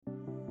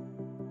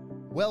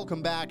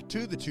Welcome back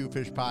to the Two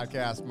Fish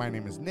Podcast. My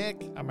name is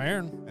Nick. I'm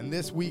Aaron. And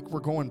this week we're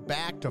going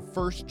back to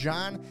 1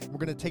 John. We're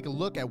going to take a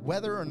look at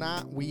whether or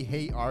not we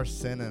hate our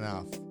sin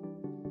enough.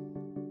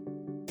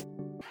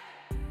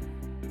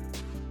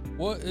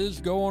 What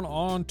is going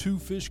on, Two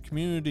Fish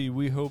community?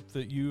 We hope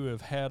that you have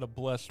had a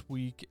blessed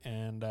week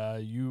and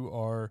you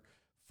are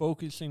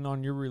focusing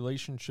on your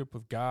relationship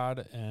with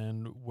God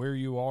and where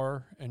you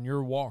are in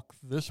your walk.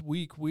 This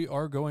week we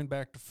are going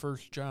back to 1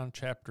 John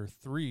chapter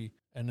 3.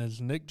 And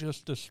as Nick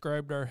just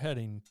described our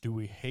heading, do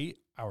we hate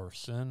our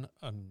sin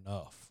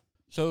enough?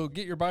 So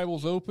get your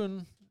Bibles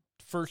open,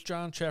 1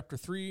 John chapter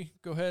 3.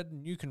 Go ahead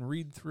and you can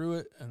read through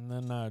it and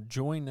then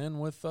join in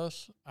with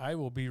us. I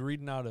will be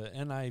reading out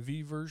an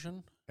NIV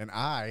version. And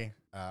I,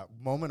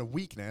 moment of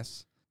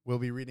weakness, will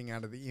be reading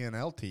out of the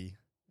ENLT.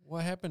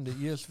 What happened to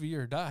ESV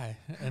or die?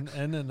 And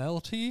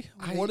NLT?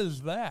 What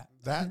is that?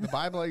 The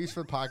Bible I use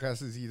for the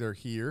podcast is either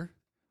here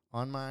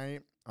on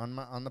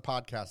the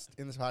podcast,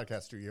 in this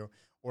podcast studio,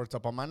 or it's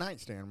up on my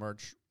nightstand,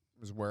 which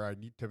is where I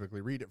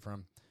typically read it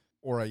from,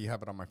 or I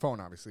have it on my phone,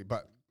 obviously,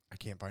 but I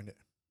can't find it.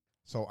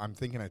 So I'm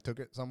thinking I took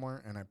it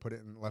somewhere and I put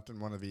it and left it in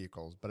one of the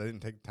vehicles, but I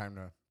didn't take the time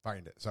to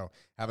find it. So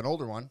I have an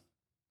older one.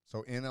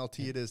 So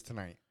NLT it is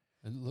tonight.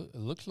 It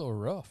looks a little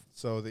rough.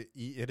 So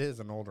it is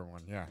an older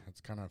one. Yeah,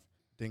 it's kind of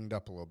dinged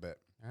up a little bit.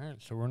 All right,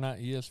 so we're not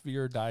ESV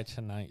or die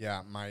tonight.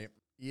 Yeah, my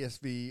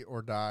ESV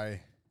or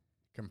die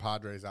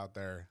compadres out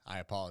there, I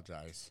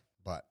apologize,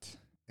 but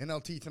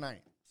NLT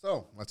tonight.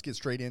 So let's get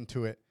straight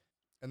into it.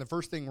 And the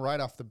first thing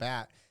right off the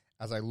bat,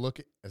 as I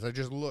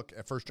just look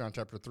at 1 John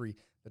chapter 3,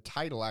 the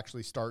title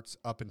actually starts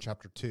up in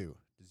chapter 2.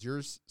 Does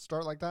yours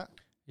start like that?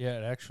 Yeah,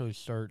 it actually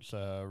starts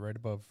right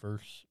above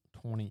verse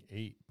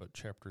 28, but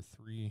chapter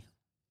 3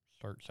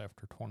 starts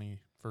after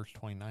verse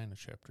 29 of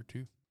chapter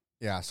 2.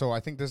 Yeah, so I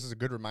think this is a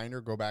good reminder.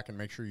 Go back and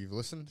make sure you've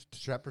listened to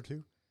chapter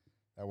 2.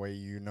 That way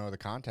you know the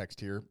context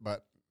here.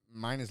 But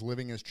mine is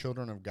living as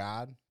children of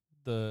God.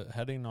 The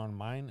heading on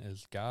mine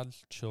is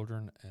God's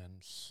children and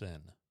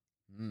sin.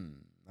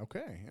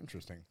 Okay,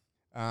 interesting.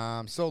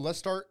 So let's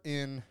start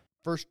in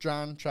 1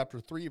 John chapter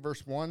 3,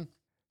 verse 1.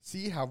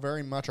 See how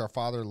very much our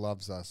Father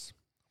loves us,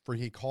 for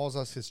he calls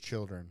us his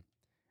children,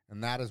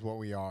 and that is what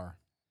we are.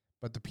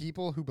 But the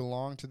people who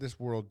belong to this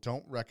world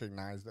don't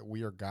recognize that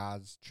we are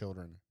God's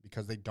children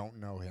because they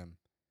don't know him.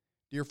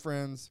 Dear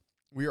friends,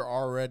 we are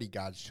already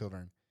God's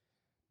children,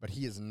 but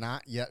he has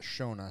not yet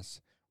shown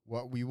us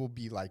what we will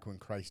be like when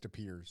Christ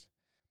appears.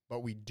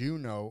 But we do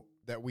know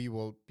that we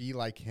will be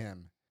like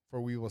him,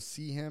 for we will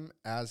see him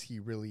as he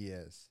really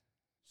is.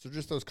 So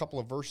just those couple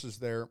of verses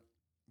there,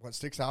 what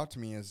sticks out to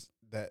me is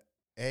that,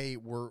 A,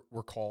 we're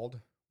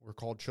called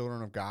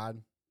children of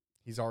God.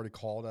 He's already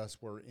called us.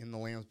 We're in the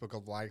Lamb's Book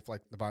of Life,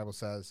 like the Bible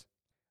says.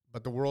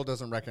 But the world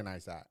doesn't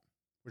recognize that,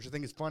 which I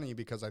think is funny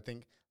because I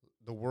think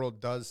the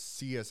world does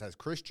see us as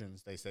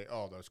Christians. They say,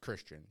 oh, those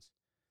Christians.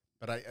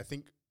 But I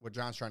think what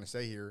John's trying to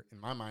say here, in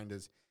my mind,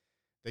 is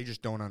they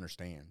just don't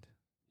understand.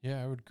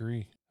 Yeah, I would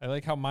agree. I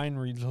like how mine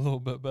reads a little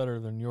bit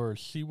better than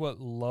yours. See what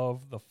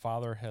love the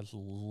Father has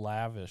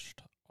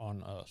lavished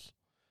on us,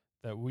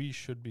 that we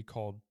should be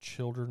called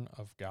children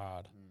of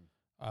God.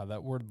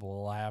 That word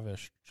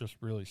lavish just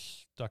really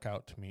stuck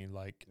out to me,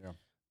 like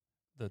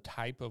the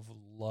type of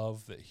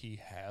love that he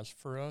has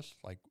for us.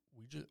 Like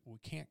we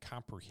can't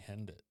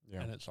comprehend it.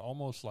 Yeah. And it's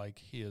almost like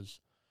he has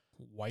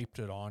wiped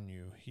it on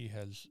you.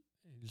 He's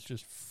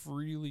just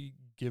freely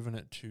given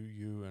it to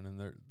you.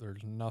 And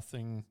there's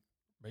nothing,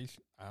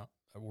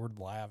 that word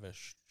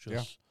lavish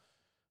just,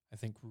 I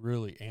think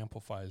really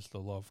amplifies the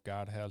love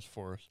God has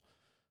for us.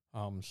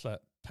 It's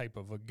that type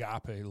of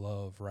agape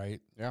love,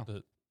 right? Yeah.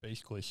 That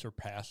basically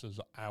surpasses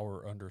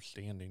our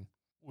understanding,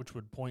 which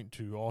would point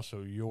to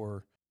also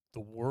the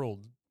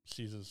world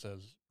sees us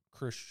as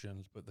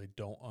Christians, but they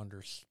don't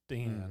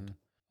understand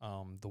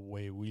the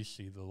way we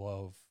see the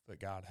love that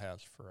God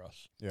has for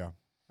us. Yeah.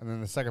 And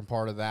then the second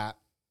part of that,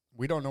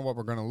 we don't know what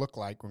we're going to look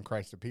like when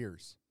Christ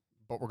appears,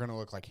 but we're going to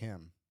look like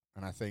him.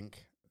 And I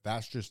think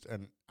that's just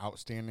an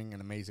outstanding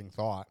and amazing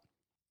thought.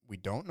 We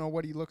don't know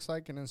what he looks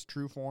like in his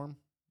true form.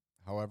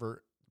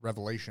 However,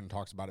 Revelation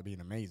talks about it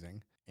being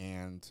amazing.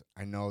 And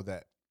I know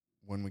that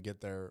when we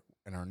get there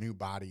in our new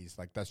bodies,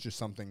 like that's just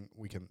something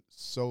we can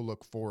so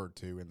look forward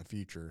to in the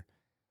future.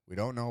 We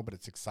don't know, but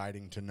it's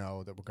exciting to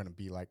know that we're going to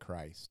be like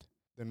Christ.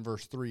 Then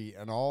verse 3,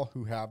 and all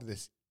who have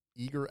this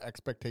eager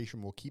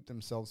expectation will keep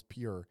themselves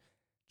pure,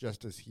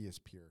 just as he is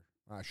pure.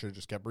 I should have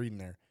just kept reading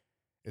there.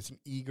 It's an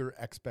eager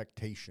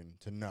expectation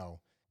to know.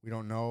 We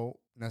don't know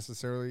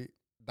necessarily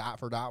dot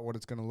for dot what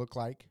it's going to look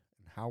like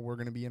and how we're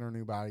going to be in our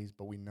new bodies,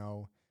 but we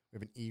know we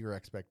have an eager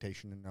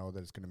expectation to know that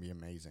it's going to be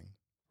amazing.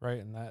 Right,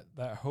 and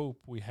that hope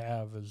we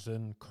have is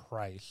in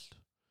Christ,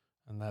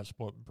 and that's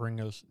what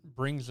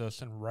brings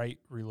us in right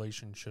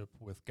relationship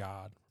with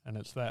God. And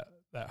it's that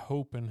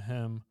hope in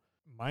him.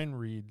 Mine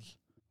reads,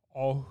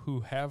 all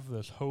who have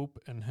this hope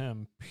in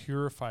him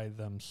purify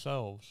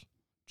themselves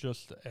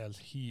just as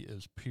he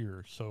is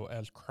pure. So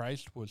as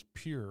Christ was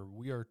pure,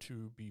 we are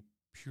to be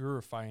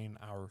purifying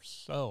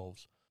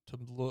ourselves to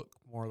look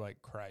more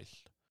like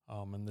Christ.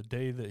 And the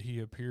day that he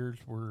appears,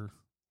 we're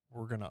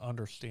going to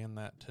understand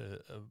that to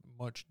a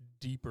much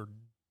deeper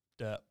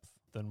depth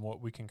than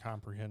what we can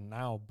comprehend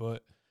now.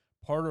 But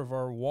part of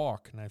our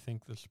walk, and I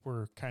think this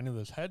where kind of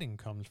this heading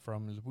comes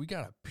from, is we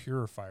got to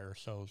purify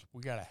ourselves.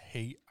 We got to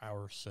hate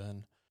our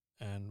sin,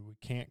 and we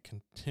can't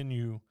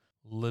continue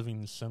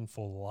living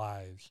sinful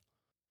lives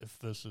if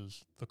this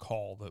is the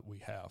call that we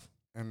have.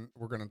 And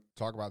we're going to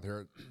talk about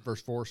there.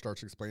 Verse 4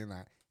 starts explaining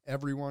that.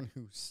 Everyone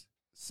who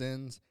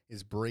sins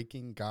is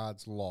breaking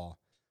God's law,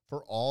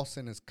 for all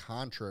sin is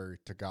contrary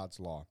to God's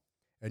law.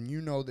 And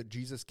you know that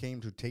Jesus came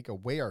to take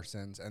away our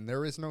sins, and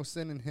there is no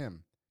sin in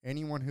him.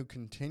 Anyone who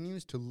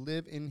continues to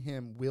live in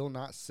him will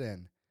not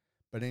sin,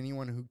 but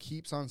anyone who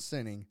keeps on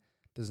sinning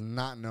does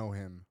not know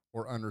him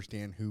or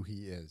understand who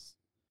he is.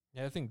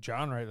 Yeah, I think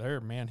John right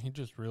there, man, he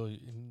just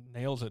really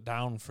nails it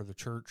down for the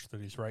church that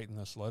he's writing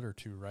this letter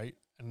to, right?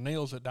 And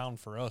nails it down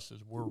for us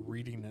as we're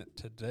reading it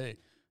today.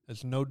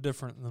 It's no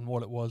different than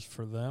what it was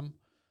for them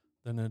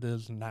than it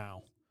is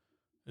now.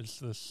 It's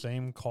the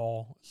same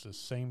call. It's the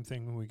same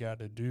thing we got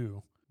to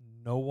do.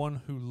 No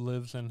one who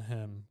lives in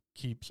him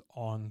keeps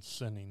on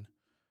sinning.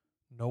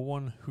 No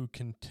one who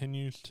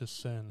continues to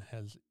sin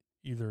has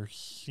either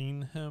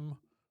seen him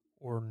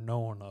or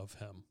known of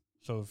him.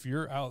 So if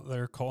you're out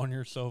there calling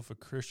yourself a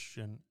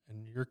Christian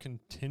and you're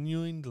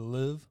continuing to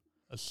live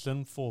a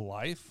sinful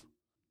life,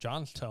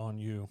 John's telling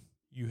you,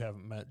 you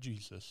haven't met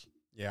Jesus.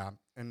 Yeah,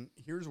 and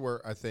here's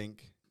where I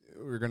think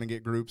we're going to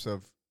get groups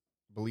of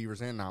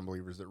believers and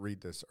non-believers that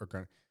read this are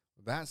going,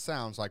 that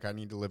sounds like I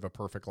need to live a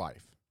perfect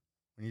life.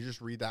 When you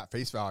just read that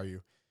face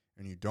value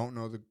and you don't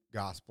know the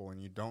gospel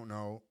and you don't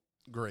know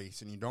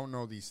grace and you don't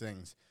know these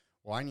things,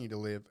 well, I need to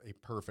live a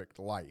perfect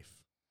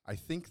life. I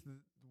think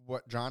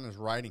what John is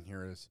writing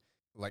here is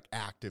like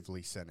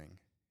actively sinning.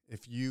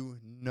 If you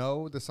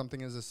know that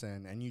something is a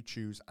sin and you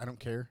choose, I don't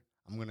care,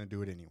 I'm going to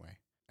do it anyway.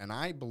 And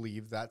I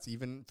believe that's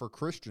even for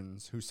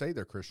Christians who say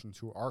they're Christians,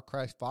 who are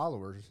Christ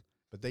followers,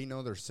 but they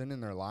know there's sin in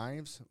their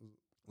lives,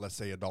 let's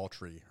say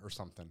adultery or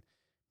something.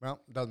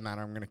 Well, it doesn't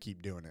matter, I'm going to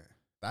keep doing it.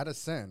 That is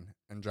sin.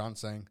 And John's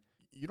saying,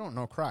 you don't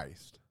know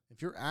Christ.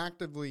 If you're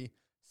actively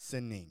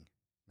sinning,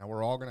 now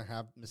we're all going to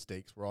have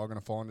mistakes, we're all going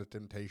to fall into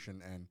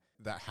temptation, and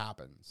that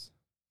happens.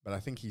 But I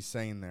think he's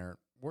saying there,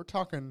 we're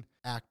talking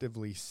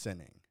actively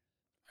sinning.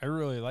 I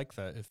really like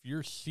that. If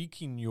you're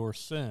seeking your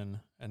sin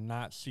and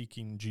not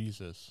seeking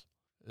Jesus,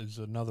 is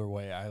another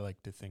way I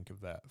like to think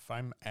of that. If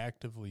I'm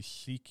actively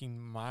seeking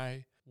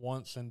my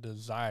wants and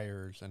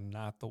desires and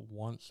not the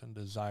wants and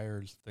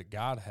desires that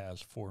God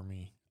has for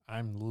me,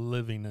 I'm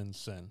living in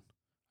sin.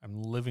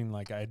 I'm living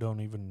like I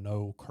don't even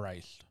know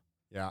Christ.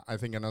 Yeah, I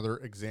think another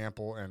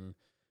example, and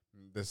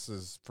this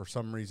is for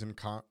some reason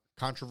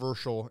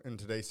controversial in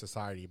today's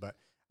society, but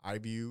I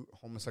view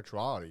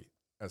homosexuality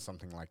as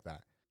something like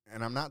that.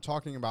 And I'm not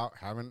talking about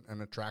having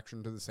an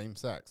attraction to the same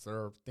sex. There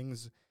are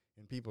things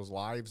in people's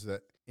lives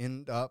that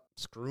end up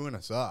screwing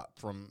us up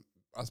from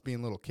us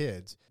being little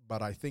kids.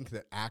 But I think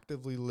that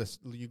actively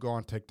you go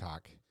on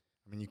TikTok.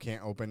 I mean, you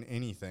can't open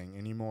anything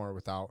anymore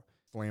without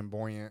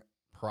flamboyant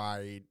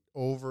pride,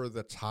 over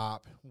the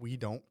top, we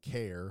don't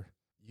care.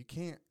 You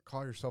can't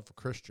call yourself a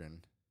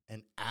Christian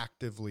and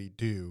actively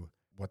do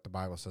what the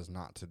Bible says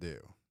not to do.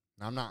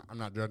 Now, I'm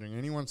not judging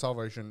anyone's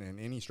salvation in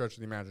any stretch of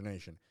the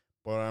imagination.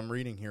 But what I'm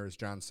reading here is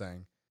John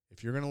saying,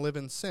 if you're going to live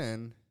in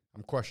sin,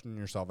 I'm questioning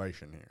your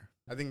salvation here.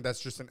 I think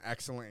that's just an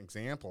excellent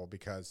example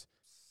because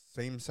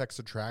same-sex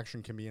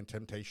attraction can be in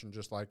temptation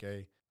just like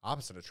a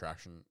opposite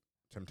attraction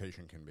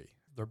temptation can be.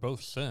 They're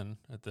both sin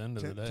at the end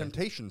of the day.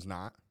 Temptation's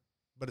not,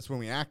 but it's when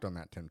we act on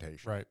that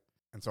temptation. Right.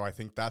 And so I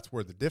think that's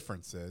where the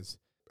difference is.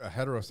 A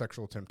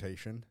heterosexual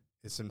temptation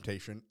is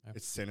temptation. Yep.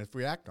 It's sin if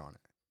we act on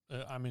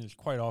it. I mean, it's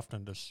quite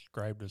often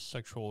described as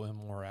sexual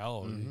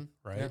immorality,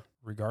 right? Yeah.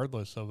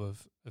 Regardless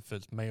of if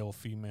it's male,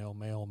 female,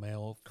 male,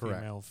 male, correct,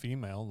 female,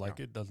 female. Like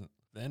it doesn't,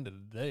 at the end of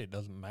the day, it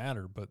doesn't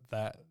matter. But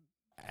that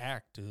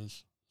act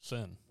is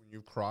sin. When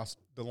you've crossed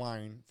the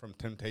line from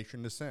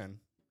temptation to sin,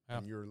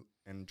 yeah.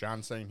 and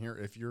John's saying here,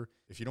 if you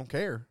don't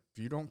care,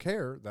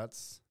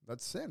 that's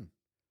sin.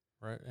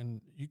 Right.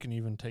 And you can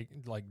even take,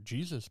 like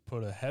Jesus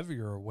put a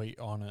heavier weight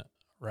on it,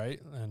 right?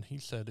 And he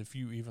said, if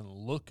you even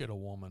look at a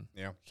woman.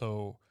 Yeah.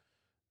 So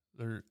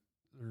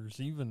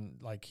there's even,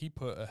 like, he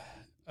put a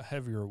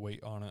heavier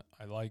weight on it.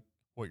 I like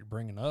what you're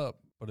bringing up,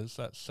 but it's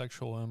that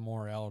sexual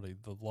immorality,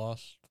 the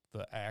lust,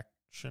 the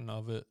action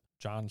of it.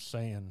 John's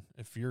saying,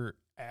 if you're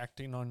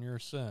acting on your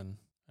sin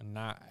and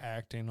not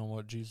acting on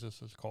what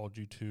Jesus has called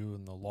you to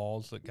and the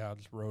laws that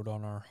God's wrote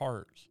on our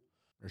hearts,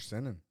 you're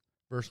sinning.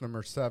 Verse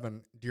number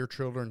 7, dear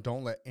children,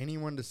 don't let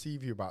anyone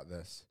deceive you about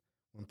this.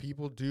 When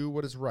people do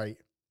what is right,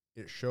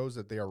 it shows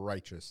that they are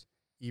righteous,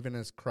 even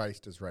as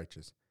Christ is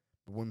righteous.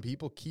 But when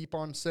people keep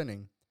on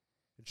sinning,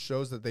 it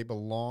shows that they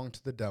belong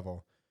to the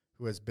devil,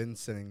 who has been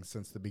sinning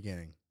since the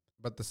beginning.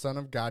 But the Son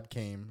of God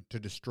came to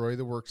destroy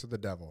the works of the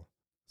devil.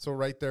 So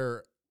right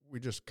there, we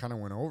just kind of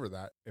went over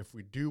that. If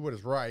we do what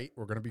is right,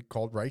 we're going to be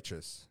called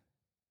righteous.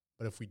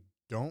 But if we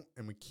don't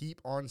and we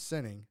keep on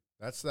sinning,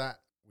 that's that.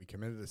 We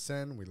committed a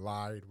sin, we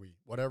lied,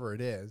 whatever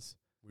it is,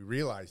 We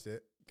realized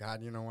it.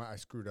 God, you know what? I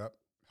screwed up.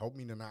 Help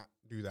me to not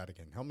do that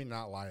again. Help me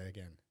not lie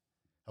again.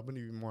 Help me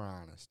to be more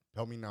honest.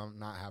 Help me not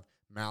have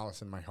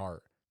malice in my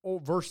heart. Oh,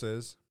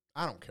 versus,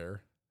 I don't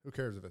care. Who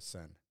cares if it's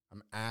sin?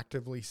 I'm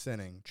actively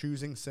sinning,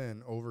 choosing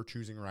sin over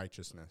choosing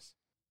righteousness.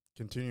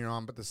 Continuing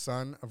on, but the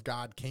Son of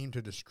God came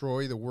to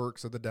destroy the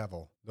works of the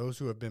devil. Those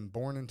who have been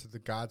born into the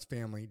God's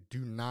family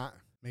do not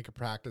make a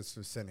practice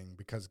of sinning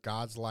because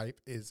God's life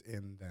is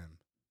in them.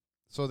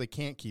 So they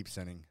can't keep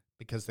sinning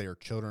because they are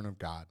children of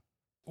God.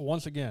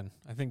 Once again,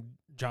 I think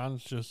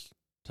John's just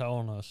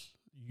telling us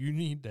you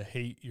need to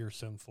hate your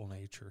sinful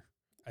nature.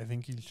 I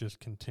think he's just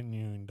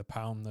continuing to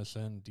pound this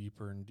in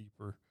deeper and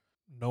deeper.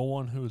 No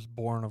one who is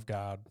born of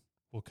God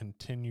will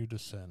continue to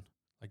sin.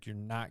 Like, you're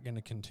not going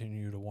to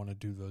continue to want to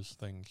do those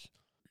things.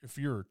 If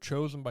you're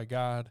chosen by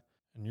God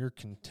and you're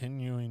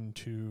continuing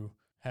to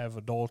have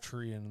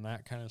adultery and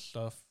that kind of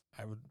stuff,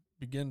 I would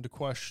begin to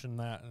question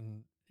that,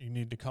 and you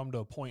need to come to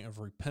a point of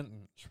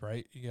repentance,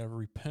 right? You got to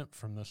repent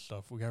from this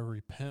stuff. We got to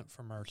repent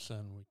from our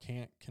sin. We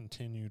can't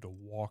continue to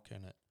walk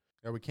in it.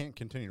 Yeah, we can't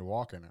continue to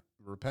walk in it.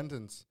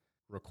 Repentance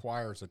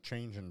requires a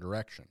change in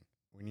direction.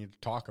 We need to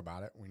talk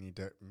about it. We need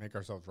to make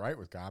ourselves right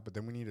with God, but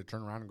then we need to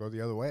turn around and go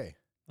the other way.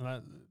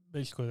 And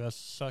that's the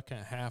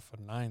second half of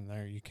 9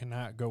 there. You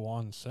cannot go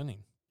on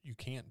sinning. You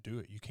can't do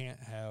it. You can't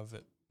have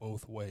it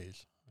both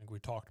ways. I think we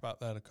talked about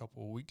that a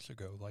couple of weeks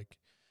ago. Like,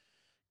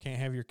 can't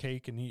have your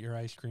cake and eat your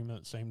ice cream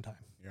at the same time.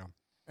 Yeah.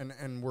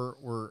 And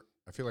we're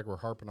I feel like we're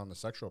harping on the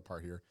sexual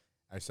part here.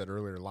 I said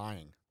earlier,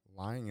 lying.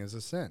 Lying is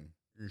a sin.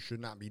 You should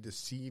not be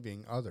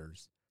deceiving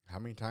others. How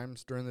many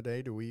times during the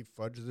day do we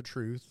fudge the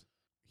truth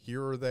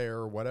here or there,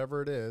 or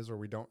whatever it is, or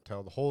we don't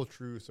tell the whole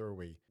truth, or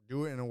we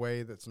do it in a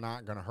way that's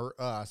not going to hurt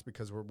us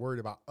because we're worried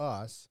about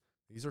us?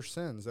 These are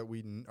sins that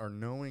we are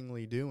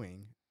knowingly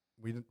doing.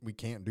 We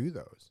can't do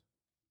those.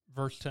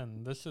 Verse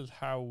 10, this is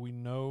how we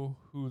know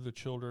who the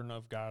children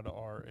of God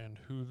are and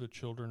who the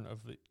children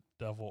of the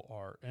devil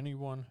are.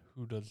 Anyone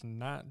who does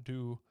not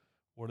do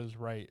what is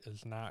right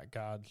is not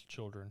God's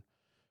children,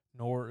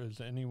 nor is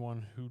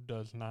anyone who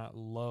does not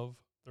love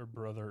their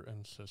brother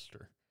and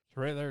sister.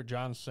 So right there,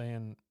 John's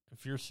saying,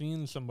 if you're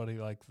seeing somebody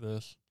like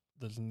this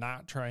that's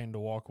not trying to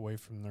walk away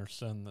from their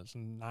sin, that's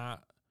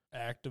not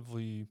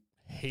actively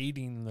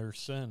hating their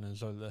sin, as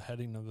the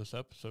heading of this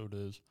episode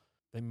is,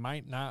 they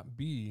might not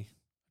be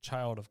a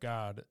child of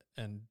God,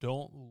 and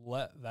don't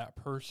let that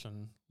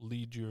person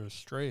lead you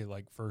astray,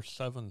 like verse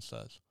 7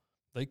 says.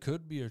 They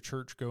could be a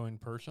church-going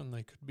person.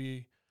 They could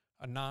be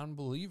a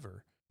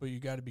non-believer, but you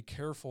got to be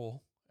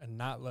careful and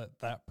not let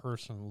that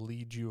person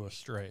lead you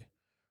astray.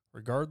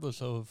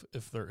 Regardless of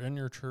if they're in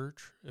your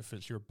church, if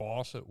it's your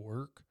boss at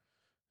work,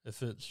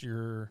 if it's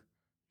your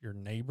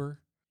neighbor,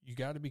 you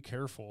got to be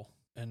careful.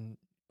 And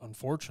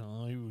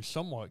unfortunately, we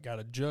somewhat got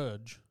to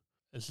judge,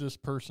 is this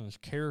person's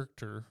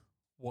character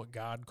what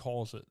God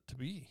calls it to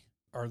be?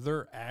 Are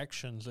their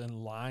actions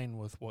in line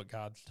with what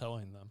God's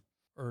telling them?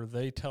 Or are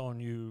they telling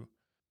you,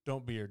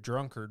 don't be a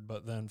drunkard,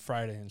 but then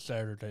Friday and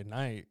Saturday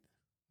night,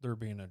 they're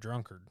being a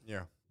drunkard?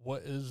 Yeah.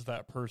 What is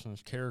that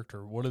person's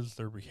character? What is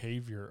their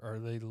behavior? Are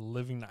they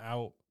living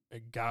out a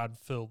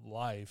God-filled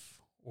life,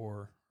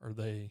 or are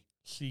they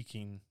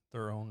seeking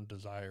their own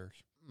desires?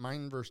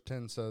 Mine, verse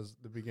 10 says,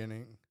 the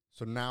beginning,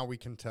 so now we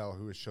can tell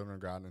who is children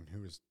of God and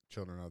who is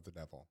children of the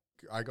devil.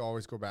 I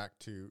always go back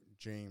to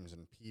James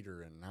and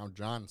Peter, and now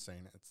John's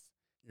saying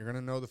you're going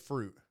to know the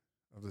fruit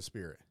of the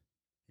Spirit.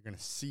 You're going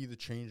to see the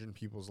change in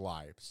people's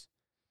lives.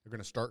 They're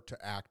going to start to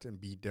act and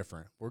be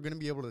different. We're going to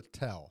be able to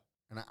tell.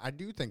 And I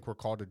do think we're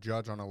called to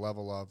judge on a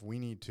level of we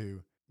need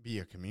to be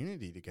a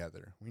community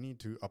together. We need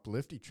to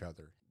uplift each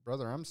other.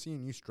 Brother, I'm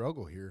seeing you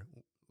struggle here.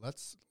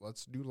 Let's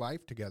do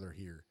life together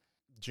here.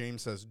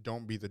 James says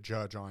don't be the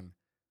judge on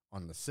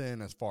the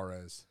sin as far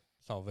as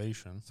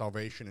salvation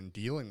and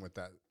dealing with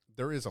that.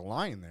 There is a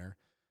line there,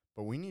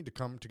 but we need to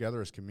come together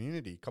as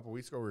community. A couple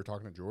weeks ago, we were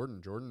talking to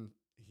Jordan. Jordan,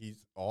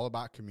 he's all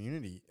about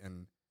community,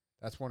 and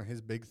that's one of his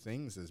big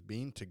things is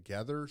being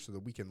together so that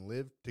we can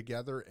live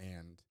together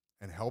and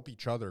help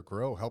each other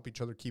grow, help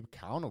each other keep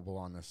accountable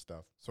on this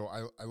stuff. So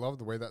I love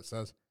the way that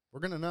says we're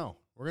going to know.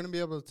 We're going to be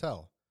able to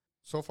tell.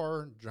 So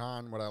far,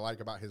 John, what I like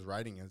about his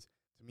writing is,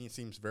 to me, it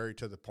seems very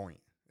to the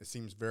point. It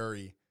seems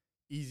very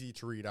easy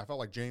to read. I felt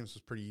like James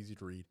was pretty easy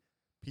to read.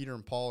 Peter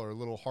and Paul are a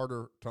little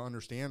harder to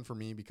understand for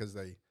me because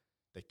they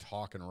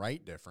talk and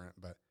write different.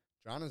 But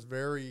John is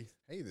very,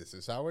 hey, this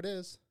is how it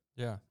is.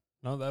 Yeah.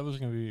 No, that was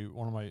going to be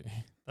one of my,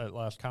 that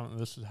last comment,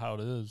 this is how it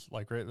is.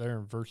 Like right there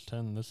in verse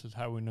 10, this is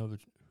how we know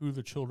who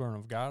the children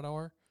of God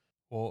are.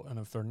 Well, and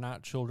if they're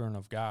not children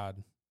of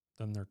God,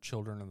 then they're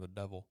children of the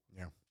devil.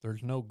 Yeah.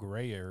 There's no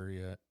gray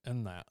area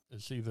in that.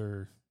 It's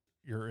either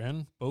you're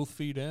in, both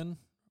feet in,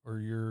 or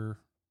you're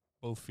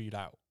both feet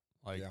out.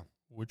 Like,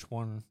 which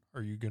one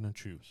are you going to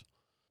choose?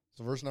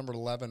 So verse number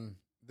 11,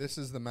 this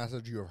is the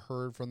message you have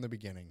heard from the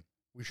beginning.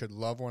 We should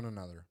love one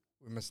another.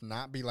 We must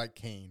not be like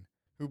Cain,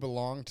 who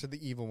belonged to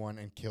the evil one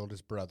and killed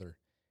his brother.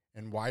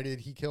 And why did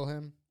he kill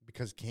him?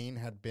 Because Cain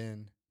had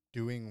been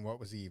doing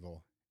what was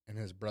evil, and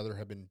his brother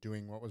had been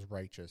doing what was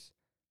righteous.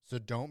 So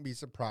don't be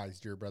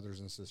surprised, dear brothers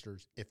and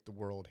sisters, if the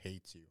world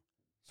hates you.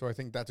 So I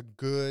think that's a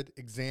good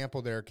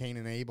example there, Cain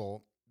and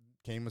Abel.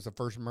 Cain was the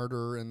first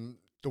murderer in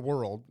the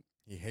world.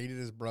 He hated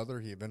his brother.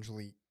 He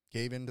eventually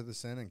gave into the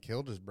sin and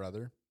killed his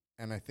brother.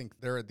 And I think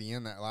there at the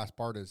end, that last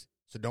part is,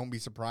 so don't be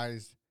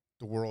surprised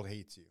the world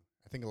hates you.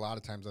 I think a lot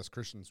of times us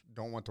Christians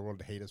don't want the world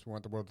to hate us. We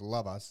want the world to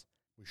love us.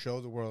 We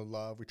show the world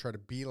love. We try to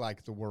be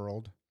like the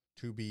world,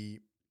 to be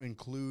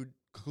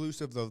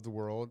inclusive of the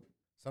world,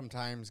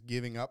 sometimes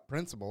giving up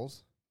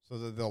principles so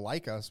that they'll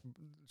like us.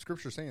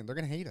 Scripture's saying they're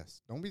going to hate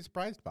us. Don't be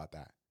surprised about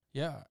that.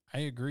 Yeah, I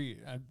agree.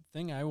 A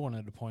thing I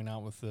wanted to point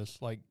out with this,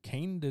 like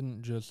Cain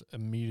didn't just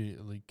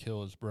immediately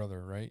kill his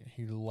brother, right?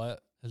 He let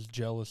his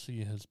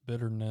jealousy, his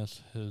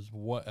bitterness, his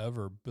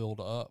whatever build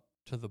up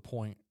to the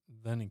point,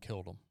 then he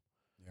killed him.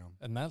 Yeah.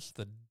 And that's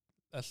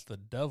the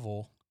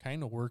devil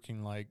kind of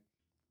working like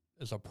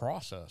as a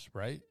process,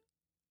 right?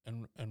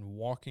 And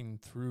walking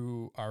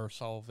through our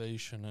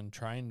salvation and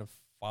trying to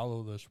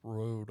follow this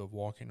road of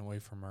walking away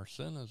from our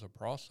sin is a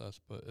process.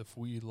 But if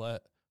we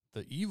let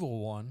the evil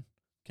one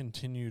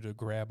continue to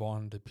grab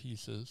on to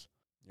pieces,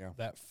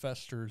 that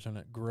festers and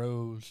it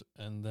grows,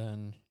 and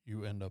then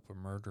you end up a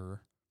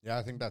murderer. Yeah,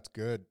 I think that's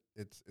good.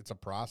 It's a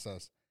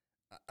process.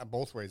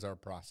 Both ways are a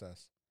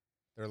process.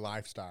 They're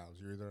lifestyles.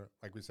 You're either,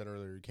 like we said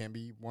earlier, you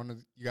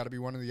got to be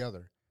one or the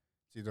other.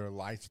 It's either a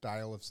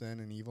lifestyle of sin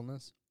and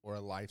evilness or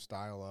a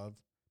lifestyle of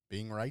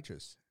being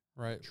righteous.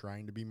 Right.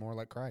 Trying to be more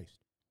like Christ.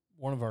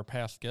 One of our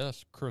past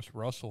guests, Chris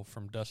Russell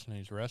from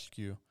Destiny's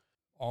Rescue,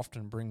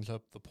 often brings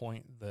up the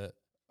point that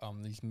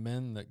these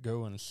men that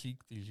go and seek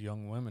these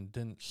young women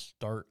didn't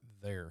start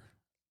there.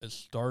 It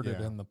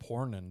started in the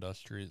porn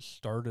industry. It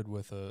started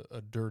with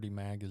a dirty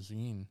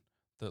magazine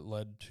that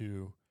led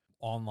to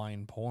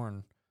online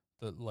porn,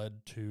 that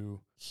led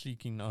to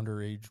seeking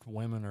underage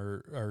women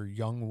or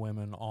young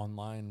women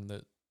online,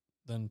 that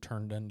then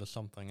turned into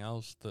something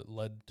else that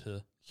led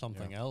to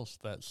something else.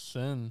 That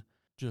sin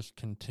just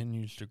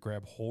continues to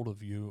grab hold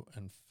of you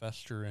and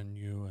fester in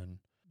you. And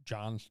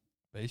John's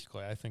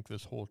basically, I think,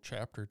 this whole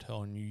chapter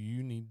telling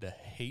you need to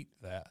hate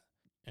that,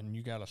 and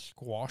you got to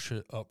squash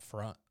it up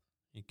front.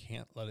 You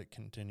can't let it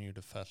continue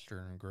to fester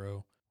and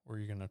grow, or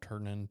you're going to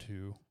turn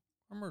into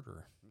a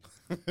murderer.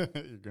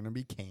 You're going to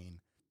be Cain.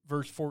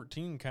 Verse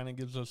 14 kind of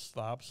gives us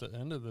the opposite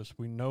end of this.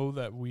 We know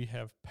that we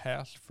have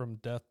passed from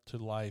death to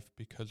life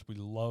because we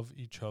love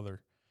each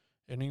other.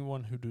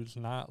 Anyone who does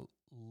not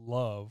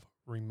love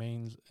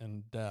remains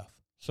in death.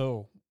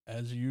 So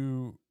as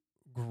you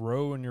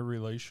grow in your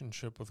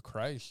relationship with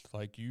Christ,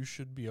 like, you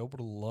should be able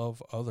to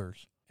love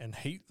others and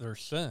hate their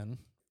sin,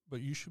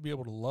 but you should be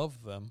able to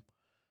love them.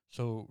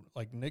 So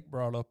like Nick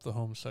brought up the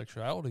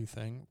homosexuality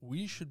thing,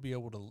 we should be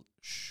able to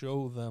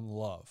show them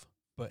love,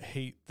 but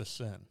hate the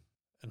sin.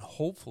 And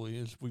hopefully,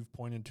 as we've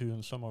pointed to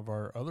in some of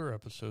our other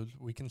episodes,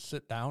 we can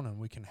sit down and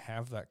we can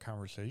have that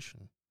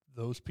conversation.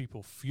 Those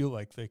people feel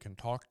like they can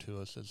talk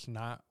to us. It's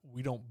not,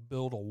 we don't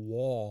build a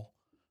wall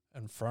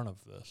in front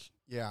of this.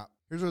 Yeah.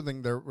 Here's the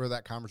thing there where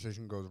that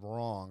conversation goes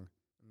wrong,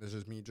 and this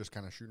is me just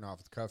kind of shooting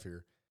off the cuff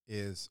here,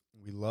 is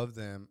we love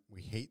them,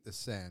 we hate the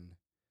sin,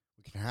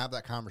 we can have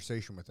that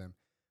conversation with them,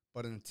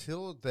 but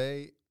until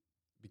they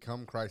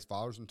become Christ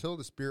followers, until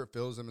the Spirit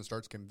fills them and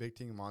starts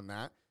convicting them on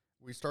that,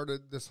 we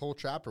started this whole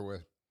chapter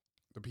with,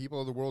 the people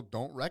of the world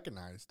don't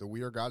recognize that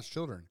we are God's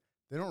children.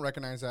 They don't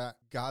recognize that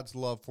God's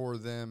love for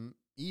them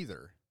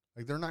either.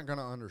 Like, they're not going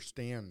to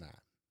understand that.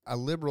 A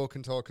liberal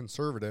can tell a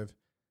conservative,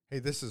 hey,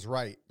 this is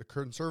right. The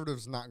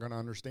conservative's not going to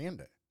understand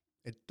it.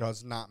 It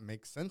does not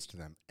make sense to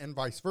them. And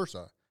vice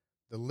versa.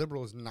 The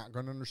liberal is not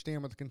going to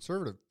understand what the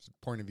conservative's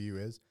point of view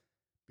is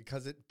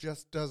because it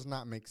just does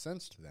not make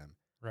sense to them.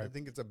 Right. I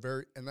think it's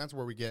and that's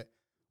where we get,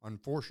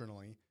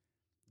 unfortunately,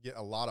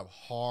 a lot of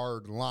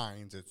hard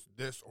lines. It's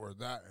this or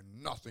that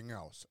and nothing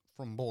else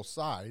from both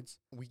sides.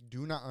 We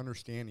do not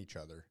understand each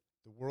other.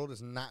 The world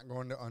is not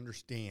going to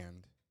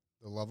understand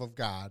the love of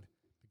God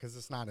because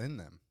it's not in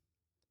them.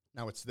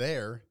 Now, it's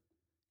there.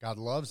 God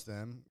loves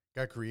them.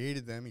 God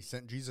created them. He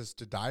sent Jesus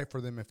to die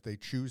for them if they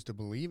choose to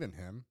believe in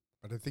him.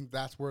 But I think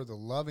that's where the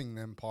loving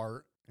them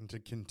part and to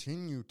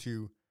continue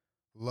to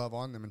love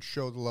on them and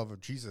show the love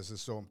of Jesus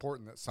is so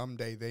important, that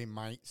someday they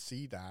might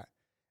see that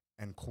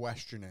and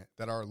question it,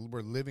 that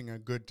we're living a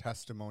good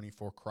testimony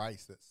for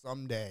Christ, that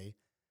someday,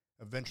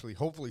 eventually,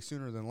 hopefully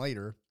sooner than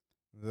later,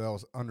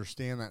 they'll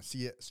understand that,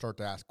 see it, start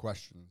to ask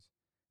questions.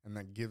 And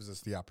that gives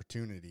us the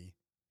opportunity,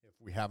 if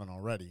we haven't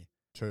already,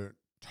 to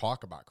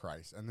talk about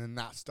Christ. And then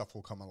that stuff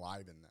will come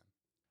alive in them.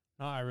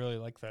 No, I really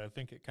like that. I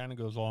think it kind of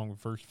goes along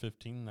with verse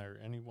 15 there.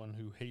 Anyone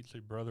who hates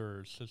a brother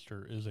or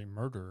sister is a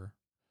murderer.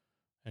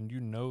 And you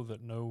know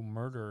that no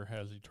murderer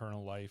has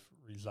eternal life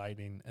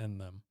residing in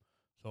them.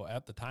 So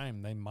at the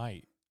time, they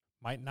might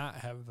not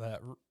have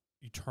that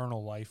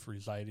eternal life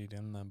residing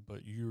in them,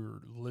 but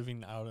you're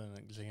living out an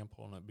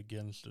example, and it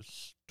begins to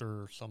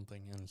stir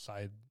something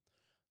inside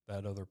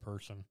that other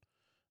person.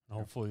 And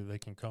hopefully they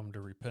can come to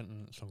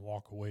repentance and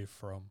walk away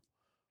from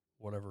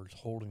whatever's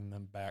holding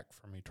them back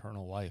from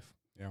eternal life.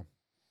 Yeah.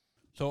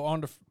 So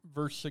on to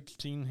verse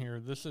 16 here.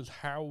 This is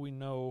how we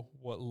know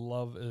what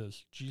love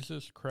is.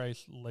 Jesus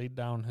Christ laid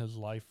down his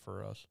life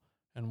for us,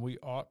 and we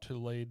ought to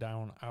lay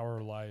down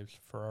our lives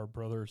for our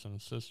brothers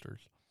and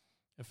sisters.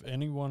 If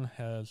anyone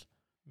has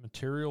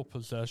material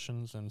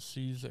possessions and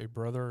sees a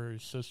brother or a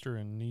sister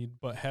in need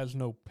but has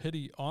no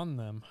pity on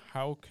them,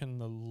 how can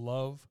the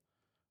love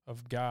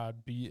of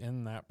God be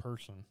in that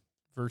person?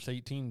 Verse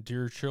 18,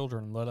 dear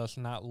children, let us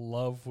not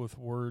love with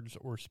words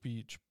or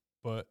speech,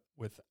 but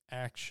with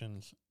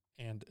actions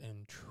and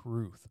in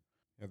truth.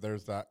 Yeah,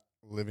 there's that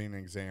living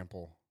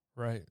example.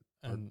 Right.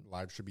 Our And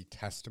lives should be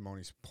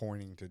testimonies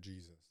pointing to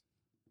Jesus.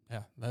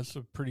 yeah, that's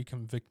a pretty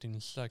convicting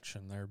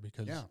section there,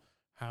 because Yeah.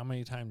 how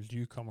many times do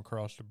you come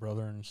across a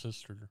brother and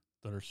sister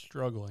that are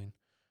struggling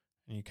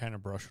and you kind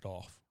of brush it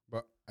off?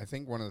 But I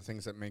think one of the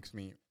things that makes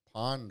me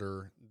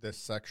ponder this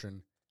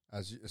section,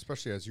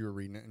 especially as you were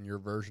reading it in your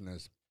version,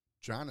 is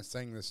John is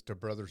saying this to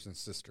brothers and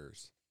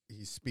sisters.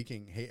 He's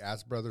speaking, hey,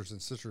 as brothers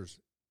and sisters,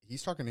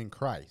 he's talking in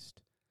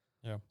Christ.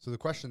 Yeah. So the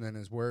question then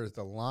is, where is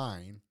the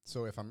line?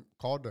 So if I'm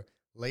called to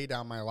lay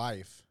down my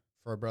life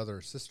for a brother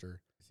or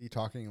sister, is he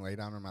talking lay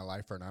down my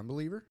life for an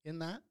unbeliever in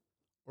that?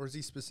 Or is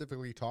he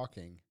specifically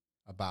talking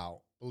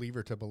about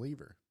believer to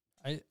believer?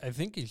 I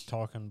think he's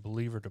talking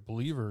believer to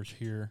believers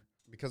here.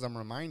 Because I'm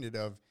reminded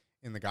of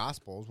in the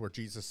Gospels where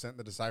Jesus sent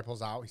the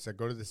disciples out. He said,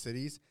 go to the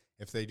cities.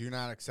 If they do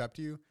not accept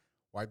you,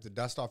 wipe the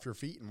dust off your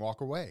feet and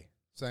walk away,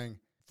 saying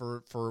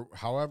for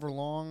however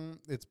long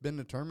it's been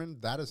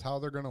determined, that is how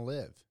they're going to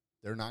live.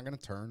 They're not going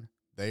to turn.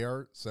 They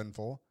are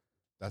sinful.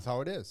 That's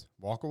how it is.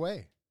 Walk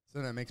away. So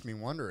then it makes me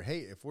wonder, hey,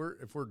 if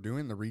we're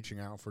doing the reaching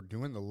out, if we're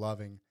doing the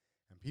loving,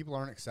 and people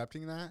aren't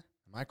accepting that,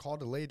 am I called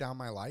to lay down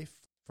my life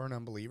for an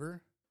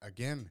unbeliever?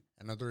 Again,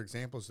 another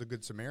example is the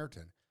Good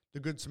Samaritan.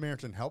 The Good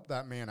Samaritan helped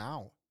that man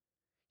out.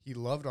 He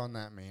loved on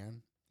that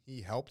man.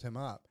 He helped him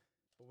up.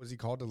 But was he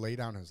called to lay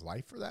down his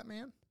life for that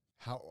man?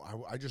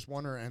 I just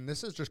wonder, and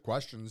this is just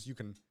questions.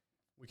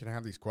 We can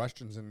have these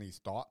questions and these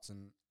thoughts,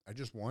 and I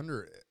just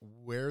wonder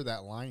where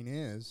that line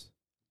is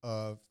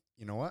of,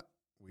 you know what,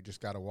 we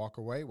just got to walk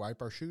away,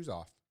 wipe our shoes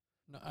off.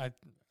 No,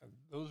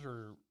 those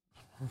are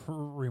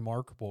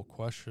remarkable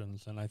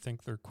questions, and I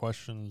think they're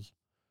questions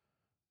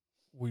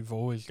we've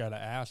always got to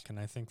ask, and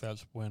I think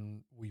that's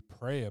when we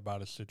pray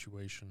about a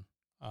situation,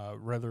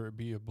 whether it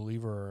be a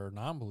believer or a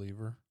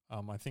non-believer.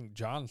 I think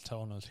John's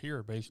telling us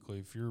here, basically,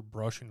 if you're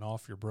brushing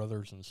off your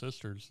brothers and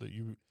sisters that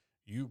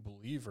you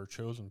believe are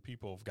chosen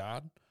people of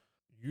God,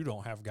 you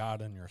don't have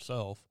God in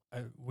yourself.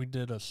 We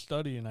did a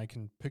study, and I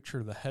can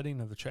picture the heading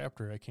of the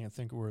chapter. I can't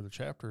think of where the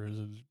chapter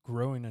is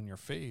growing in your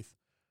faith.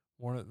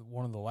 One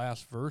of the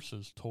last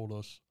verses told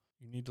us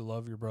you need to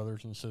love your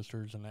brothers and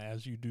sisters, and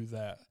as you do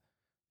that,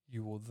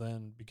 you will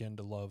then begin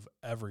to love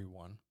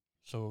everyone.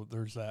 So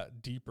there's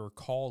that deeper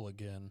call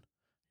again.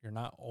 You're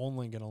not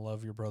only going to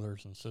love your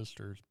brothers and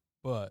sisters,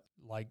 but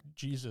like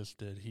Jesus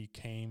did, he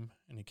came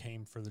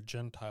for the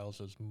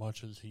Gentiles as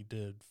much as he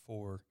did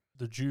for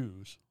the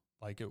Jews.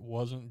 Like, it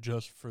wasn't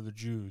just for the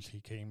Jews. He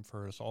came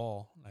for us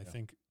all. And I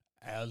think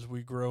as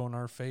we grow in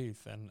our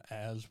faith and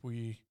as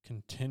we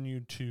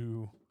continue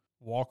to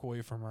walk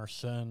away from our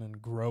sin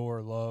and grow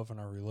our love and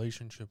our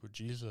relationship with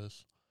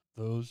Jesus,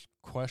 those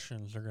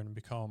questions are going to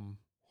become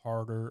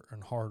harder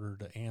and harder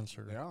to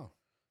answer. Yeah.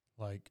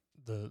 Like,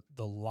 the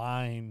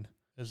line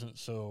isn't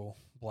so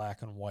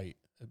black and white.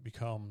 It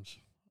becomes,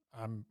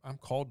 I'm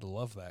called to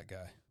love that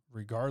guy,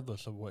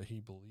 regardless of what he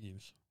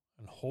believes.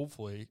 And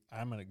hopefully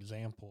I'm an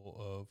example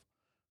of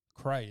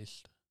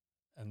Christ,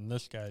 and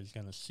this guy's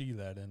going to see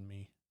that in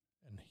me,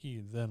 and he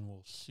then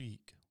will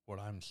seek what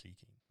I'm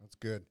seeking. That's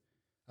good.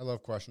 I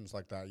love questions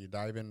like that. You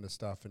dive into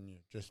stuff and you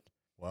just,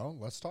 well,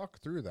 let's talk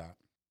through that.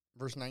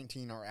 Verse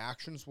 19, our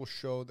actions will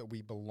show that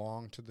we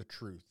belong to the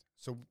truth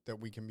so that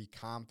we can be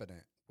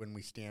confident when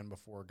we stand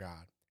before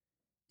God.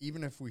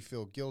 Even if we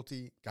feel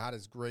guilty, God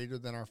is greater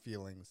than our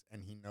feelings,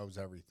 and he knows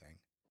everything.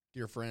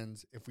 Dear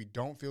friends, if we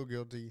don't feel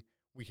guilty,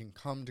 we can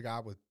come to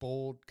God with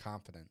bold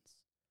confidence,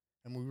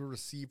 and we will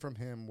receive from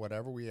him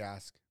whatever we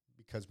ask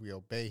because we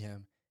obey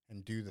him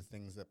and do the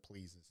things that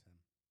pleases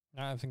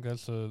him. I think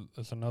that's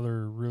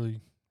another really,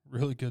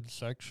 really good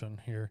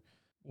section here.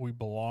 We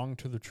belong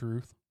to the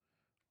truth.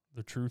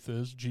 The truth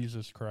is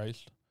Jesus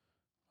Christ.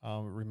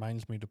 It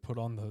reminds me to put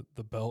on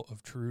the belt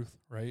of truth,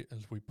 right?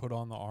 As we put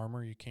on the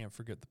armor, you can't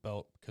forget the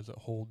belt because it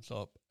holds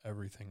up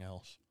everything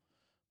else.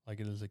 Like,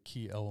 it is a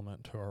key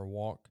element to our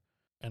walk.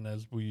 And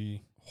as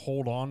we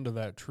hold on to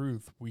that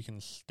truth, we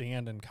can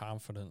stand in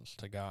confidence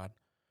to God.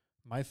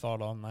 My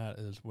thought on that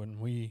is when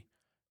we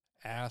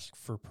ask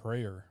for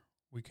prayer,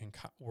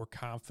 we're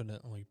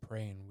confidently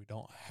praying. We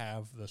don't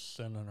have the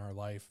sin in our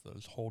life that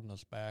is holding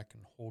us back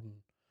and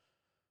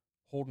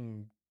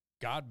holding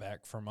God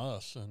back from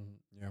us. And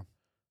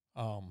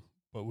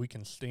but we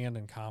can stand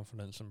in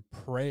confidence and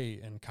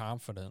pray in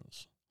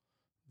confidence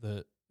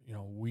that,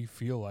 we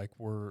feel like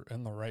we're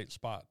in the right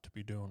spot to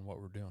be doing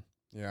what we're doing.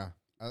 Yeah.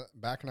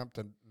 Backing up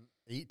to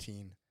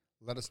 18,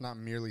 let us not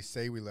merely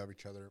say we love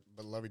each other,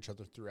 but love each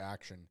other through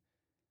action.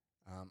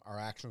 Our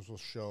actions will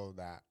show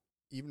that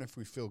even if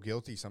we feel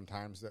guilty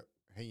sometimes that,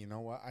 hey, you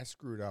know what? I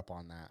screwed up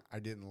on that. I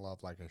didn't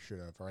love like I should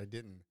have, or I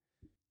didn't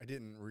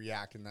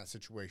react in that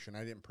situation.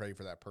 I didn't pray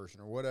for that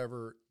person, or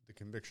whatever the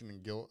conviction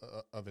and guilt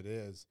of it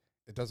is.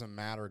 It doesn't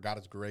matter. God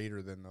is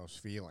greater than those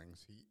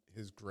feelings.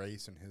 His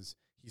grace and he's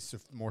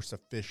more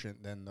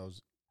sufficient than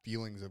those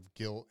feelings of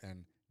guilt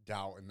and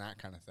doubt and that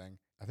kind of thing.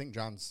 I think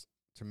John's,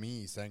 to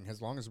me, saying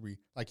as long as we,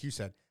 like you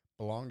said,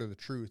 belong to the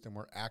truth and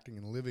we're acting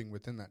and living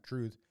within that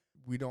truth,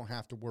 we don't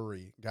have to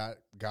worry.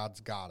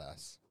 God's got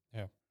us.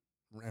 Yeah.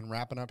 And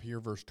wrapping up here,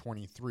 verse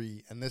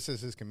 23, and this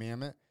is his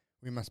commandment: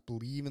 we must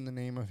believe in the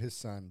name of his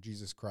Son,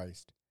 Jesus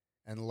Christ,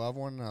 and love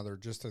one another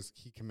just as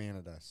he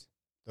commanded us.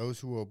 Those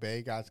who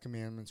obey God's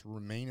commandments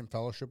remain in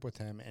fellowship with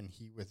him and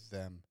he with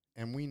them.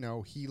 And we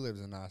know he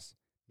lives in us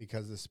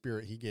because the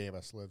Spirit he gave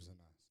us lives in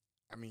us.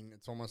 I mean,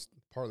 it's almost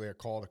partly a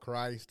call to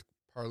Christ,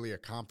 partly a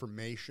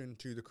confirmation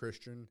to the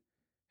Christian.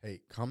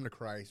 Hey, come to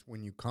Christ.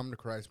 When you come to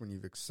Christ, when you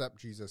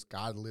accept Jesus,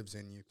 God lives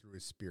in you through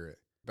his Spirit.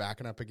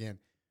 Backing up again,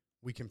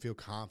 we can feel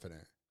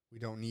confident. We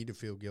don't need to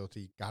feel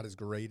guilty. God is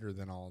greater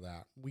than all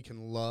that. We can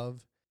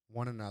love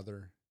one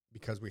another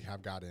because we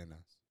have God in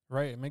us.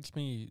 Right. It makes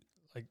me,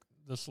 like,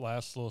 this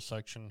last little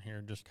section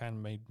here just kind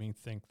of made me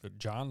think that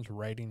John's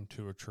writing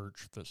to a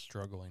church that's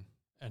struggling.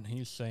 And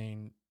he's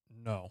saying,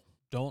 no,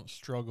 don't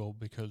struggle,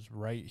 because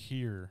right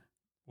here,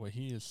 what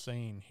he is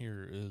saying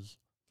here is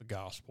the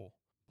gospel.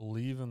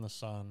 Believe in the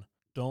Son.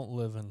 Don't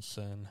live in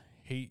sin.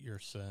 Hate your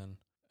sin.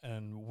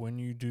 And when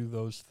you do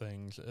those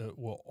things, it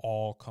will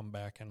all come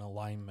back in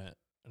alignment,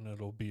 and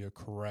it'll be a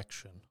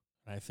correction.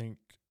 And I think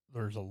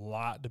there's a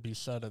lot to be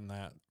said in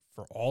that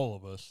for all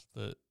of us,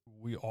 that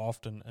we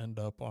often end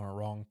up on a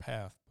wrong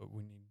path, but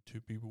we need to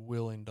be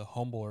willing to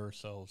humble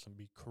ourselves and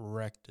be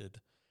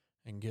corrected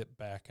and get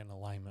back in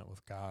alignment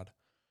with God.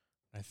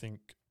 I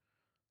think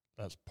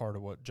that's part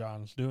of what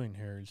John's doing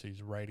here, is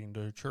he's writing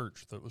to a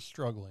church that was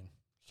struggling.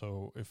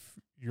 So if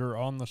you're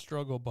on the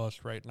struggle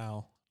bus right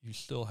now, you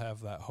still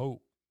have that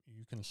hope.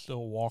 You can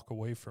still walk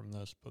away from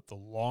this, but the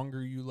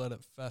longer you let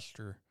it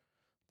fester,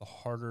 the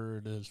harder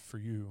it is for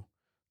you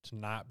to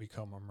not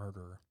become a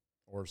murderer.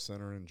 Or a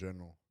sinner in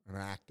general, an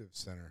active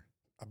sinner.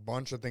 A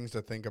bunch of things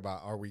to think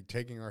about. Are we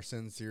taking our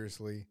sins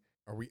seriously?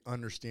 Are we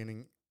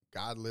understanding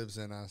God lives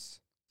in us?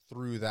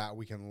 Through that,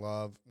 we can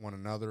love one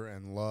another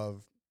and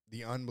love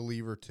the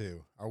unbeliever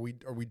too. Are we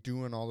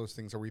doing all those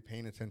things? Are we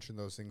paying attention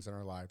to those things in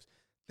our lives?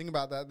 Think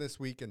about that this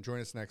week, and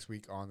join us next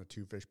week on the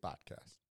Two Fish Podcast.